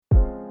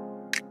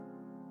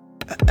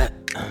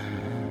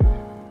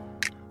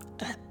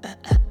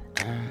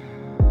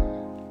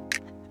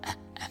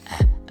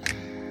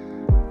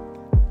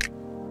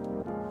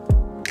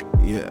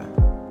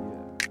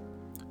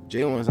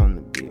J1's on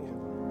the beat.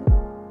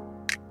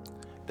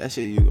 That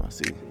shit you gon'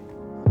 see.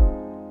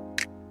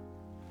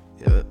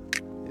 Yeah.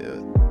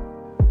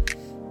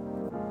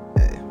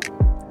 Hey.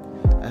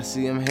 I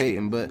see them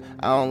hating, but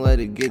I don't let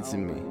it get to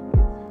me.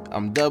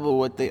 I'm double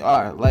what they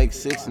are, like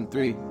 6 and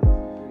 3.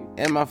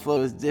 And my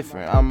flow is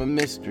different, I'm a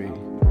mystery.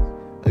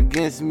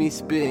 Against me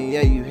spitting,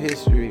 yeah, you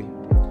history.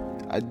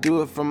 I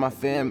do it for my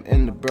fam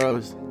and the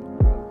bros.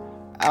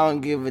 I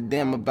don't give a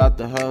damn about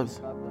the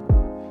hoes.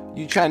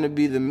 You tryna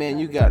be the man,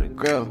 you gotta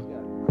grow.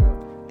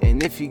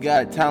 And if you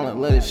got talent,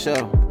 let it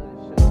show.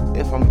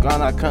 If I'm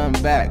gone, I come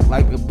back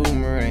like a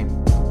boomerang.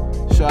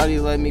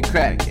 Shawty let me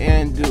crack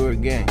and do her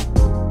game.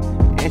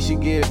 And she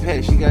get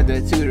paid, she got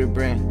that tutor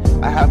brain.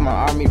 I have my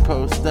army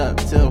post up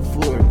till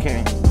floor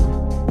came.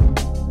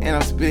 And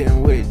I'm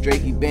spitting with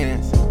Drakey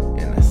bands.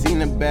 And I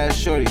seen a bad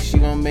shorty, she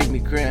gon' make me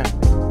cram.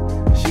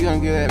 She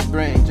gon' get that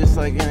brain just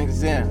like an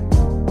exam.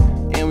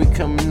 And we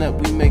coming up,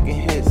 we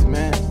making hits,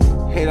 man.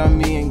 Hate on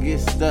me and get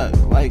stuck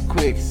like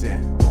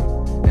quicksand.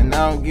 And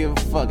I don't give a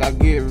fuck, I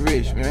get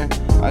rich, man.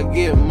 I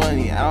get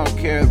money, I don't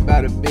care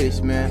about a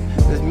bitch, man.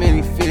 There's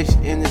many fish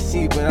in the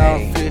sea, but I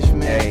don't fish,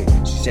 man. Hey,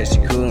 she said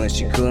she coolin',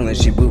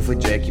 she boo for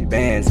Drakey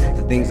bands.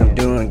 The things I'm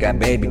doing got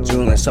baby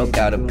droolin', soak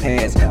out her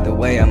pants. The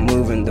way I'm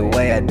moving, the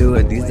way I do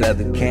it, these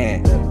other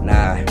can't.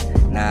 Nah,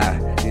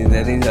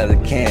 these other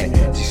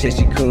can't. She said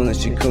she coolin',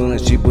 she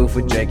boo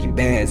for Drakey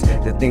bands.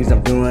 The things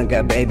I'm doing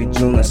got baby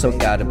droolin',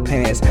 soak out her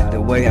pants. The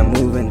way I'm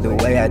moving, the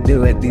way I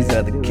do it, these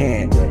other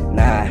can't.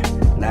 Nah,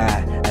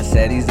 I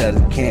said these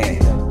other can't.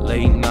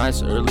 Late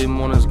nights, early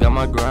mornings, got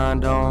my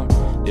grind on.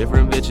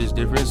 Different bitches,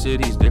 different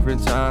cities,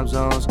 different time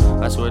zones.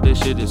 I swear this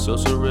shit is so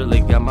surreal,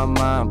 it got my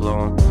mind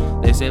blown.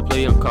 They say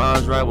play your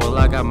cards right, well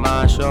I got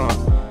mine shown.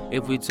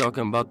 If we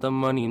talking about the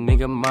money,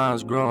 nigga,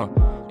 mine's growing.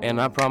 And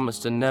I promise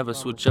to never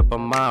switch up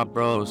on my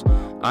bros.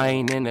 I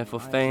ain't in it for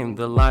fame,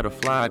 the light or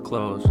fly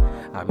clothes.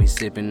 I be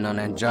sippin' on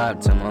that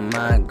drop till my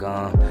mind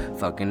gone.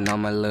 Fucking on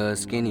my little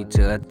skinny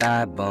to her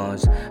thigh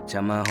bones.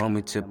 Tell my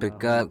homie to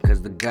pick up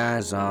cause the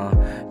guy's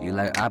on. You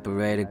like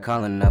operator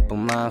calling up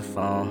on my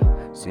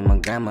phone. See my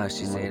grandma,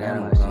 she say that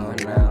I'm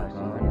going out.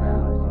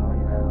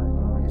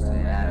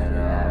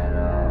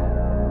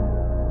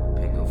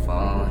 Pick up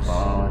phones.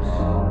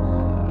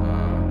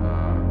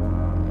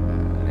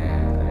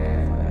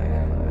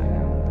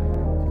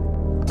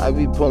 I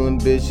be pulling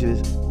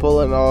bitches,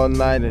 pulling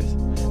all-nighters.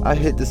 I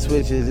hit the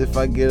switches if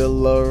I get a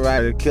low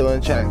rider, killing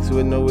tracks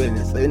with no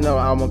witness. They know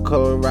I'm a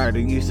cold rider,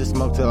 used to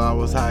smoke till I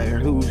was higher.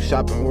 Who's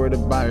shopping, where the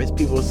buyers?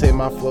 People say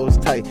my flow's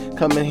tight,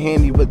 come in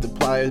handy with the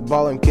pliers.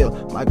 Ball and kill,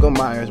 Michael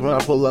Myers. When I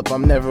pull up,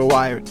 I'm never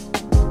wired.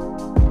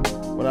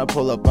 When I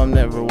pull up, I'm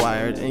never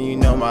wired. And you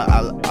know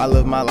I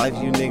live my life,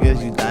 you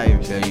niggas, you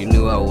liars. Girl, you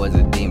knew I was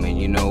a demon,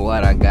 you know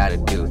what I gotta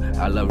do.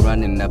 I love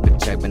running up a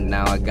check, but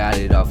now I got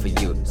it all for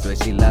you. So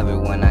she love it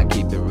when I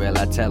keep it real,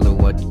 I tell her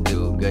what to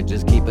do. Girl,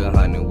 just keep it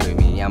 100 with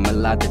me, I'm a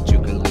lot that you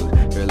can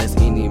lose. Girl, it's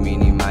eeny,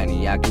 meeny,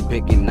 miny, I can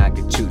pick and I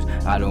can choose.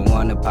 I don't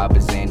wanna pop a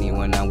Zanny,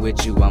 when I'm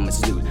with you, I'm a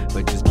suit.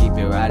 But just keep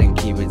it right and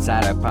keep it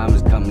tight, I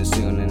promise coming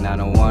soon. And I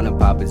don't wanna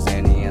pop a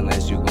Zanny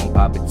unless you gon'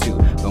 pop it too.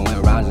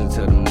 Going rounds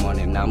until the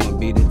morning, I'ma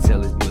beat it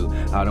till it's blue.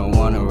 I don't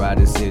wanna ride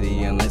a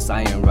city unless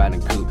I am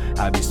riding coupe.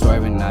 I be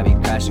swerving, I be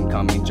crashing,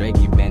 call me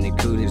Drakey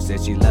Bandicoot. If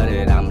said she loved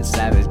it, I'm a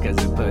savage cause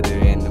it put her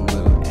in the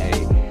mood.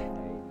 Hey,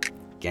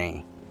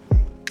 gang.